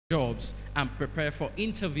jobs and prepare for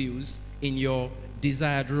interviews in your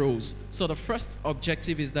desired roles. So the first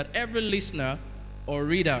objective is that every listener or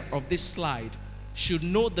reader of this slide should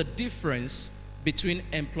know the difference between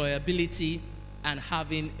employability and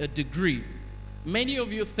having a degree. Many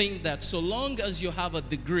of you think that so long as you have a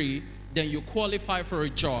degree, then you qualify for a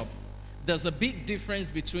job. There's a big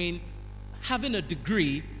difference between having a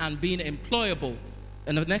degree and being employable.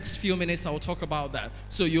 In the next few minutes, I'll talk about that.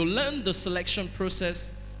 So you'll learn the selection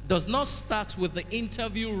process does not start with the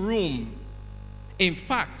interview room. In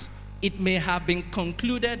fact, it may have been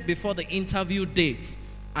concluded before the interview date,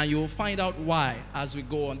 and you'll find out why as we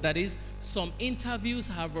go on. That is, some interviews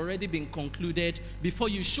have already been concluded before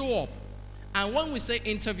you show up. And when we say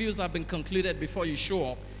interviews have been concluded before you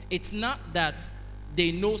show up, it's not that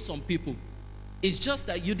they know some people. It's just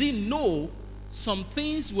that you didn't know some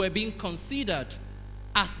things were being considered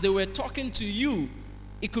as they were talking to you.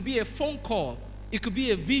 It could be a phone call. It could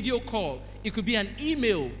be a video call. It could be an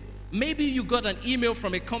email. Maybe you got an email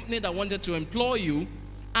from a company that wanted to employ you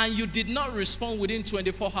and you did not respond within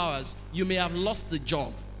 24 hours. You may have lost the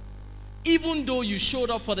job. Even though you showed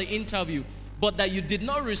up for the interview, but that you did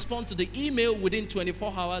not respond to the email within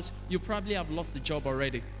 24 hours, you probably have lost the job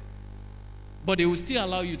already. But they will still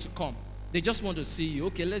allow you to come. They just want to see you.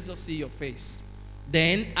 Okay, let's just see your face.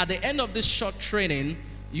 Then, at the end of this short training,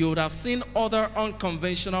 you would have seen other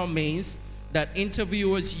unconventional means that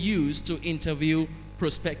interviewers use to interview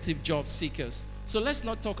prospective job seekers. So let's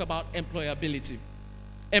not talk about employability.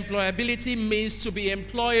 Employability means to be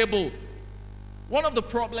employable. One of the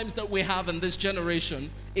problems that we have in this generation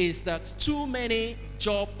is that too many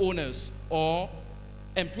job owners or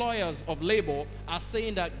employers of labor are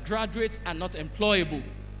saying that graduates are not employable.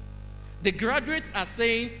 The graduates are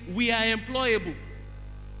saying we are employable.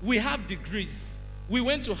 We have degrees. We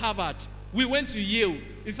went to Harvard. We went to Yale.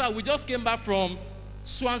 In fact, we just came back from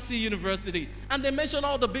Swansea University. And they mentioned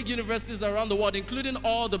all the big universities around the world, including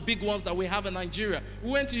all the big ones that we have in Nigeria.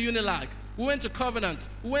 We went to Unilag. We went to Covenant.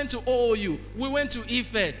 We went to OOU. We went to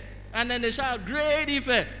IFE. And then they shout, great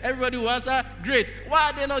IFE. Everybody will answer, great. Why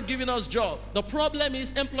are they not giving us jobs? The problem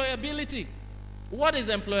is employability. What is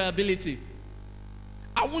employability?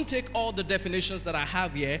 I won't take all the definitions that I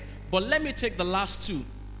have here, but let me take the last two.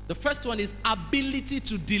 The first one is ability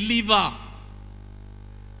to deliver.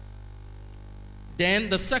 Then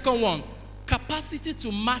the second one, capacity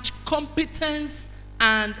to match competence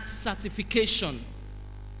and certification.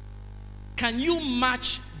 Can you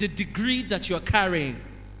match the degree that you're carrying?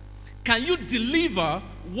 Can you deliver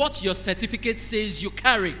what your certificate says you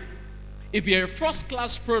carry? If you're a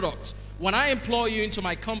first-class product, when I employ you into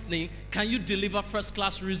my company, can you deliver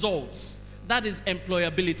first-class results? That is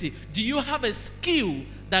employability. Do you have a skill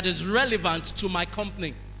that is relevant to my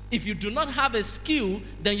company? If you do not have a skill,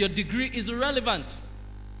 then your degree is irrelevant.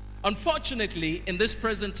 Unfortunately, in this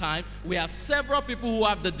present time, we have several people who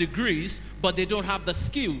have the degrees, but they don't have the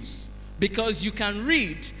skills. Because you can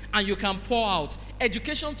read and you can pour out.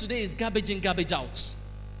 Education today is garbage in, garbage out.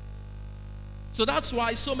 So that's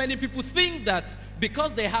why so many people think that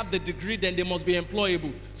because they have the degree, then they must be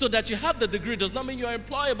employable. So that you have the degree does not mean you're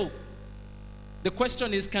employable. The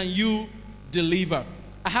question is, can you deliver?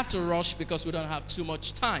 I have to rush because we don't have too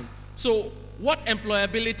much time. So what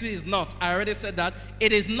employability is not, I already said that,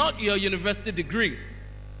 it is not your university degree.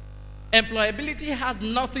 Employability has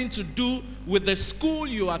nothing to do with the school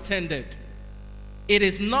you attended. It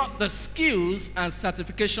is not the skills and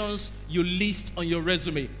certifications you list on your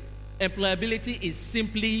resume. Employability is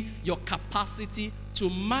simply your capacity to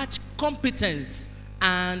match competence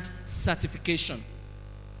and certification.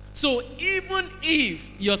 So even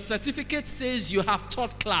if your certificate says you have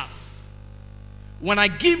taught class, when I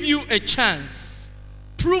give you a chance,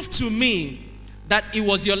 prove to me that it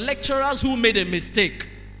was your lecturers who made a mistake.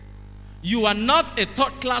 You are not a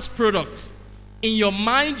third-class product. In your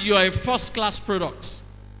mind, you are a first-class product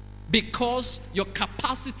because your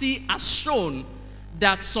capacity has shown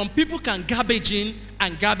that some people can garbage in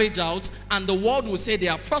and garbage out, and the world will say they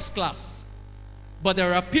are first class. But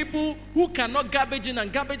there are people who cannot garbage in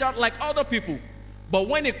and garbage out like other people. But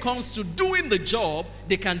when it comes to doing the job,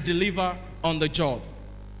 they can deliver on the job.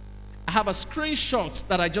 I have a screenshot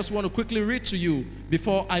that I just want to quickly read to you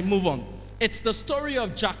before I move on. It's the story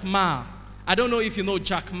of Jack Ma. I don't know if you know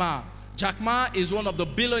Jack Ma. Jack Ma is one of the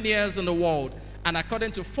billionaires in the world. And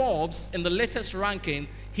according to Forbes, in the latest ranking,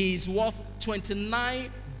 he is worth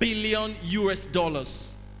 29 billion US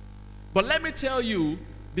dollars. But let me tell you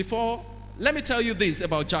this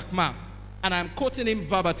about Jack Ma. And I'm quoting him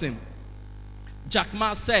verbatim. Jack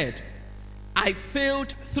Ma said, I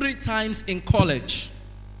failed 3 times in college.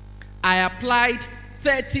 I applied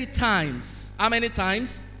 30 times. How many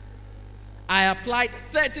times? I applied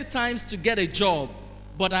 30 times to get a job,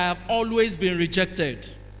 but I have always been rejected.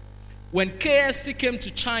 When KFC came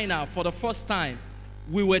to China for the first time,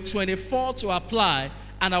 we were 24 to apply,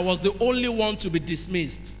 and I was the only one to be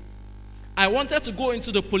dismissed. I wanted to go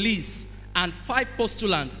into the police, and 5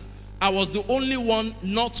 postulants. I was the only one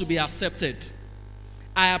not to be accepted.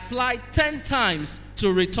 I applied 10 times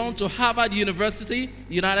to return to Harvard University,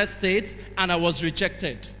 United States, and I was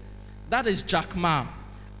rejected. That is Jack Ma,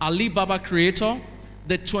 Alibaba creator,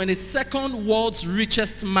 the 22nd world's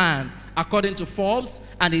richest man, according to Forbes,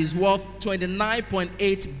 and he's worth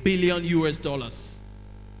 29.8 billion US dollars.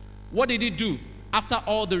 What did he do after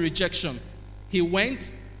all the rejection? He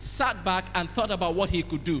went, sat back, and thought about what he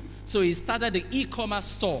could do. So he started the e-commerce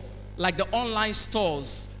store, like the online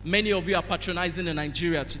stores many of you are patronizing in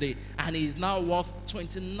Nigeria today, and he is now worth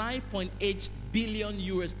 29.8 billion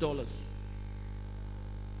US dollars.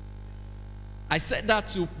 I said that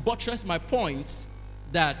to buttress my point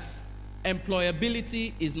that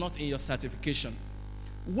employability is not in your certification.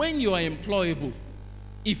 When you are employable,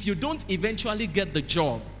 if you don't eventually get the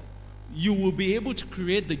job, you will be able to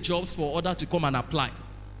create the jobs for others to come and apply.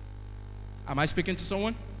 Am I speaking to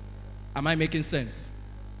someone? Am I making sense?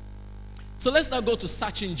 So let's now go to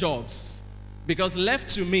searching jobs, because left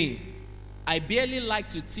to me, I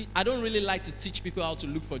don't really like to teach people how to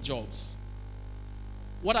look for jobs.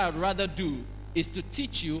 What I'd rather do is to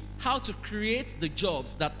teach you how to create the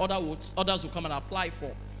jobs that others will come and apply for.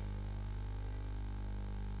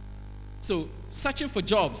 So, searching for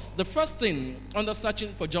jobs. The first thing under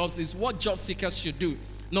searching for jobs is what job seekers should do.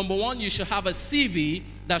 Number one, you should have a CV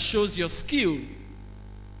that shows your skill.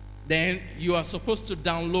 Then you are supposed to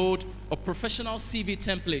download a professional CV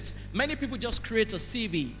template. Many people just create a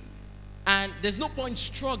CV, and there's no point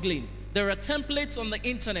struggling. There are templates on the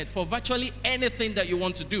internet for virtually anything that you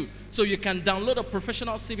want to do. So you can download a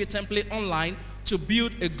professional CV template online to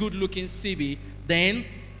build a good-looking CV. Then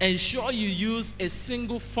ensure you use a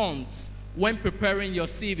single font when preparing your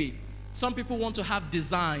CV. Some people want to have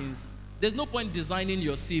designs. There's no point designing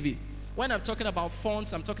your CV. When I'm talking about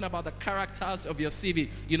fonts, I'm talking about the characters of your CV.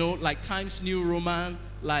 You know, like Times New Roman,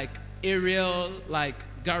 like Arial, like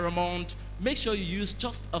Garamond. Make sure you use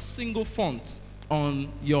just a single font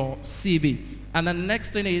on your CV. And the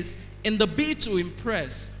next thing is, in the bid to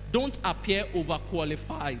impress, don't appear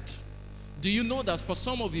overqualified. Do you know that for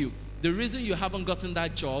some of you, the reason you haven't gotten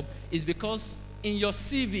that job is because in your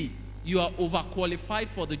CV, you are overqualified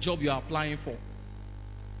for the job you are applying for?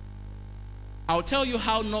 I'll tell you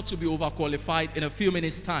how not to be overqualified in a few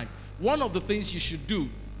minutes' time. One of the things you should do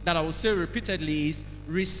that I will say repeatedly is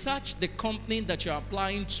research the company that you're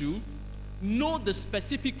applying to. Know the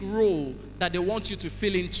specific role that they want you to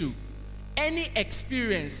fill into. Any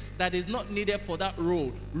experience that is not needed for that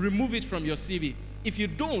role, remove it from your CV. If you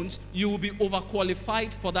don't, you will be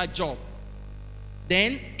overqualified for that job.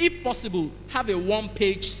 Then, if possible, have a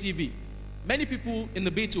one-page CV. Many people in the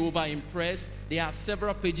bid to over-impress, they have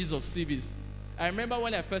several pages of CVs. I remember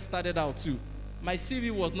when I first started out too, my CV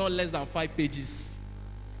was not less than 5 pages.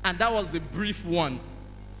 And that was the brief one.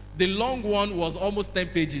 The long one was almost 10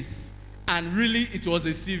 pages. And really, it was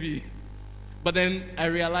a CV. But then I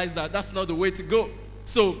realized that that's not the way to go.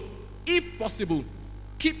 So, if possible,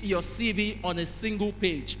 keep your CV on a single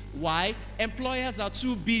page. Why? Employers are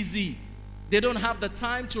too busy. They don't have the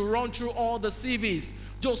time to run through all the CVs.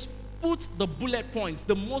 Just put the bullet points,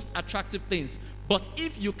 the most attractive things. But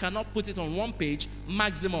if you cannot put it on one page,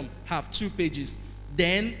 maximum have 2 pages.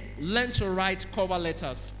 Then learn to write cover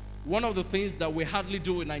letters. One of the things that we hardly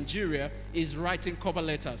do in Nigeria is writing cover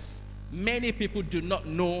letters. Many people do not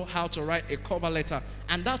know how to write a cover letter,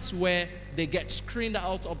 and that's where they get screened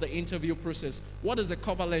out of the interview process. What is a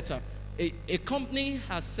cover letter? A company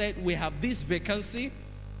has said, we have this vacancy,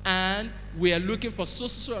 and we are looking for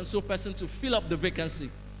so and so person to fill up the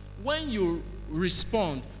vacancy. When you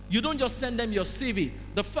respond, you don't just send them your CV.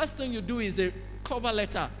 The first thing you do is a cover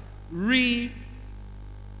letter.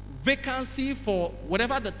 Vacancy for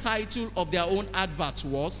whatever the title of their own advert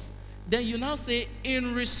was. Then you now say,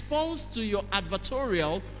 in response to your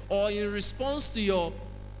advertorial or in response to your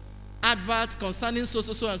advert concerning so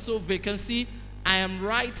and so vacancy, I am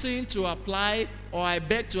writing to apply, or I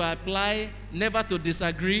beg to apply, never to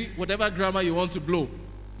disagree, whatever grammar you want to blow.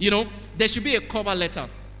 You know, there should be a cover letter.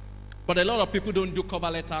 But a lot of people don't do cover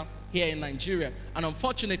letter here in Nigeria. And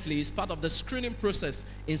unfortunately, it's part of the screening process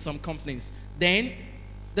in some companies. Then,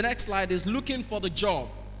 the next slide is looking for the job.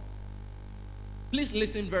 Please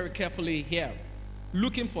listen very carefully here.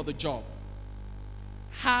 Looking for the job.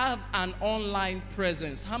 Have an online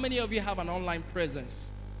presence. How many of you have an online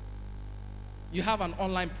presence? You have an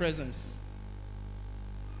online presence.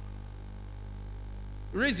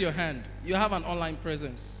 Raise your hand. You have an online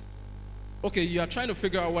presence. Okay, you are trying to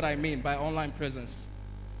figure out what I mean by online presence.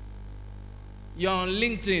 You're on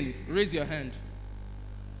LinkedIn. Raise your hand.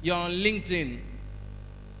 You're on LinkedIn.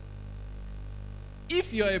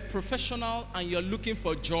 If you're a professional and you're looking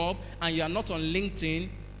for a job and you're not on LinkedIn,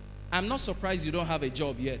 I'm not surprised you don't have a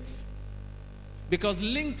job yet. Because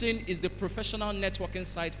LinkedIn is the professional networking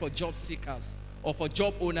site for job seekers, or for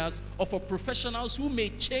job owners, or for professionals who may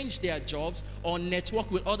change their jobs or network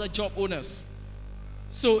with other job owners.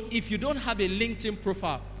 So if you don't have a LinkedIn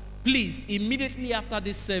profile, please, immediately after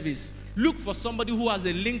this service, look for somebody who has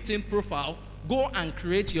a LinkedIn profile. Go and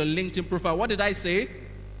create your LinkedIn profile. What did I say?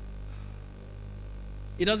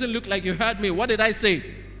 It doesn't look like you heard me. What did I say?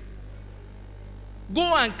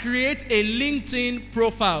 Go and create a LinkedIn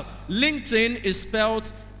profile. LinkedIn is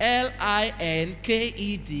spelled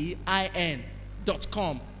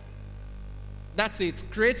LinkedIn.com. That's it.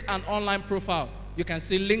 Create an online profile. You can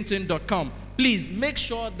see linkedin.com. Please make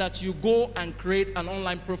sure that you go and create an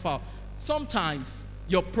online profile. Sometimes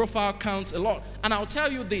your profile counts a lot. And I'll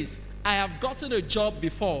tell you this, I have gotten a job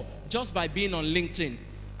before just by being on LinkedIn.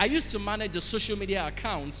 I used to manage the social media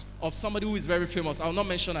accounts of somebody who is very famous. I will not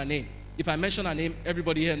mention her name. If I mention her name,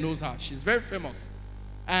 everybody here knows her. She's very famous.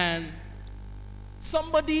 And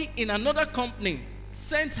somebody in another company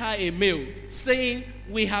sent her a mail saying,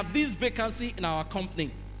 we have this vacancy in our company.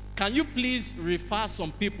 Can you please refer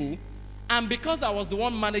some people? And because I was the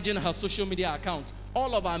one managing her social media accounts,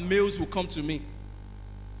 all of her mails will come to me.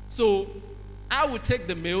 So I would take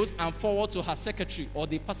the mails and forward to her secretary or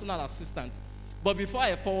the personal assistant. But before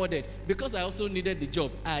I forwarded, because I also needed the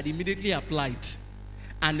job, I had immediately applied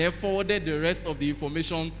and then forwarded the rest of the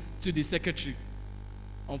information to the secretary.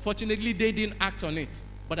 Unfortunately, they didn't act on it,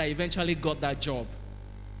 but I eventually got that job.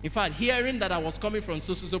 In fact, hearing that I was coming from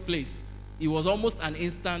so place, it was almost an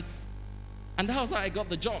instant, and that was how I got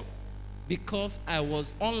the job, because I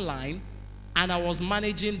was online and I was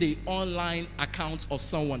managing the online account of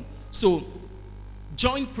someone. So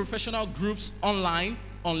join professional groups online,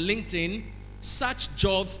 on LinkedIn, search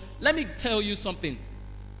jobs. Let me tell you something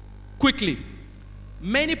quickly.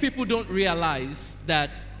 Many people don't realize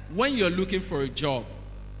that when you're looking for a job,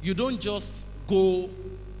 you don't just go,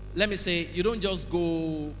 let me say, you don't just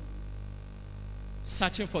go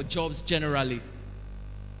searching for jobs generally.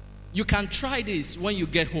 You can try this when you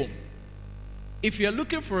get home. If you're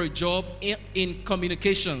looking for a job in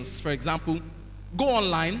communications, for example, go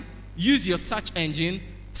online, use your search engine,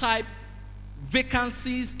 type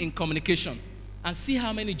vacancies in communication, and see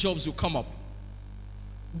how many jobs will come up.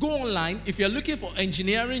 Go online, if you're looking for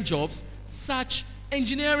engineering jobs, search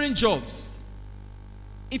engineering jobs.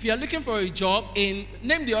 If you're looking for a job in,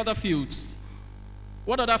 name the other fields.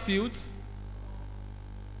 What other fields?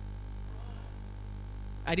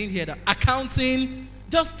 I didn't hear that. Accounting.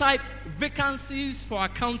 Just type vacancies for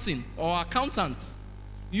accounting or accountants.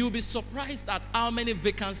 You'll be surprised at how many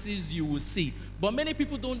vacancies you will see. But many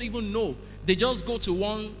people don't even know. They just go to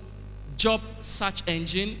one job search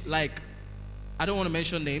engine, like, I don't want to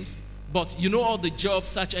mention names, but you know all the job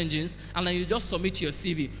search engines, and then you just submit your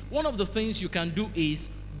CV. One of the things you can do is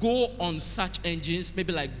go on search engines,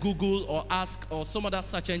 maybe like Google or Ask or some other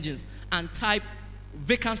search engines, and type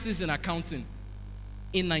vacancies in accounting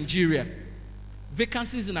in Nigeria,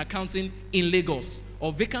 vacancies in accounting in Lagos,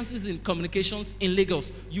 or vacancies in communications in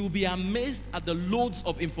Lagos. You will be amazed at the loads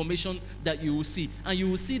of information that you will see, and you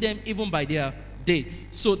will see them even by their dates.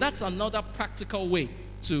 So that's another practical way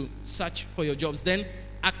to search for your jobs. Then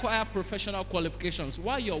acquire professional qualifications.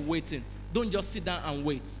 While you're waiting, don't just sit down and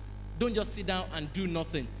wait. Don't just sit down and do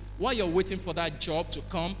nothing. While you're waiting for that job to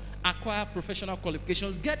come, acquire professional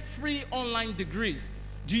qualifications. Get free online degrees.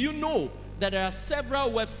 Do you know that there are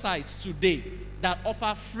several websites today that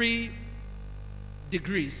offer free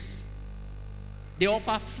degrees? They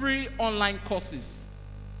offer free online courses.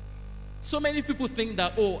 So many people think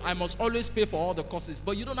that, oh, I must always pay for all the courses,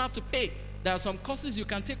 but you don't have to pay. There are some courses you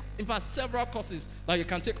can take, in fact, several courses that you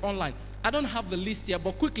can take online. I don't have the list here,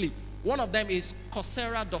 but quickly, one of them is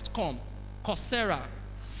Coursera.com. Coursera,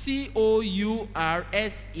 C-O-U-R-S-E-R-A,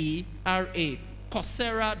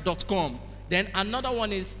 Coursera.com. Then another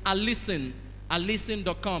one is Alison,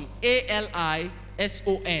 alison.com,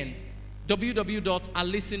 A-L-I-S-O-N,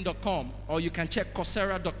 www.alison.com, or you can check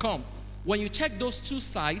Coursera.com. When you check those two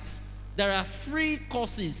sites, there are free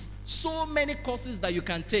courses, so many courses that you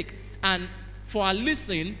can take. And for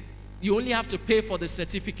Alison, you only have to pay for the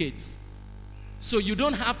certificates. So you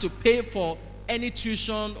don't have to pay for any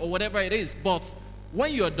tuition or whatever it is. But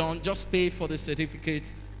when you're done, just pay for the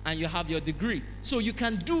certificates and you have your degree. So you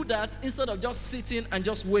can do that instead of just sitting and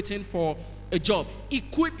just waiting for a job.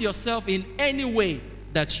 Equip yourself in any way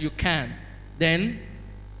that you can. Then,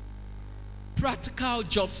 practical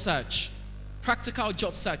job search. Practical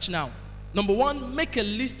job search now. Number one, make a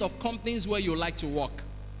list of companies where you like to work.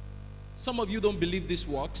 Some of you don't believe this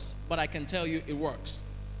works, but I can tell you it works.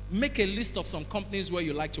 Make a list of some companies where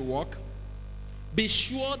you like to work. Be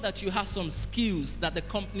sure that you have some skills that the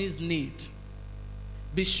companies need.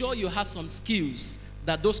 Be sure you have some skills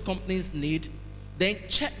that those companies need. Then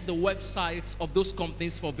check the websites of those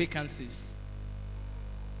companies for vacancies.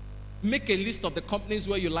 Make a list of the companies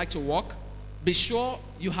where you like to work. Be sure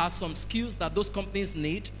you have some skills that those companies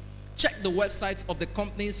need. Check the websites of the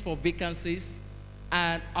companies for vacancies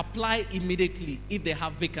and apply immediately if they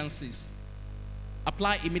have vacancies.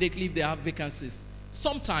 Apply immediately if they have vacancies.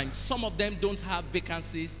 Sometimes some of them don't have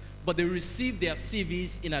vacancies, but they receive their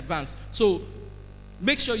CVs in advance. So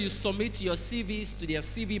make sure you submit your CVs to their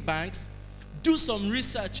CV banks. Do some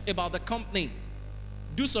research about the company.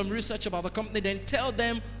 Do some research about the company, then tell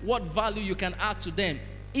them what value you can add to them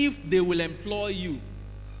if they will employ you.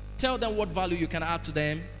 Tell them what value you can add to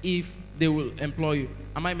them if they will employ you.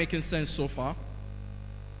 Am I making sense so far?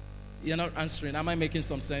 You're not answering. Am I making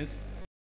some sense?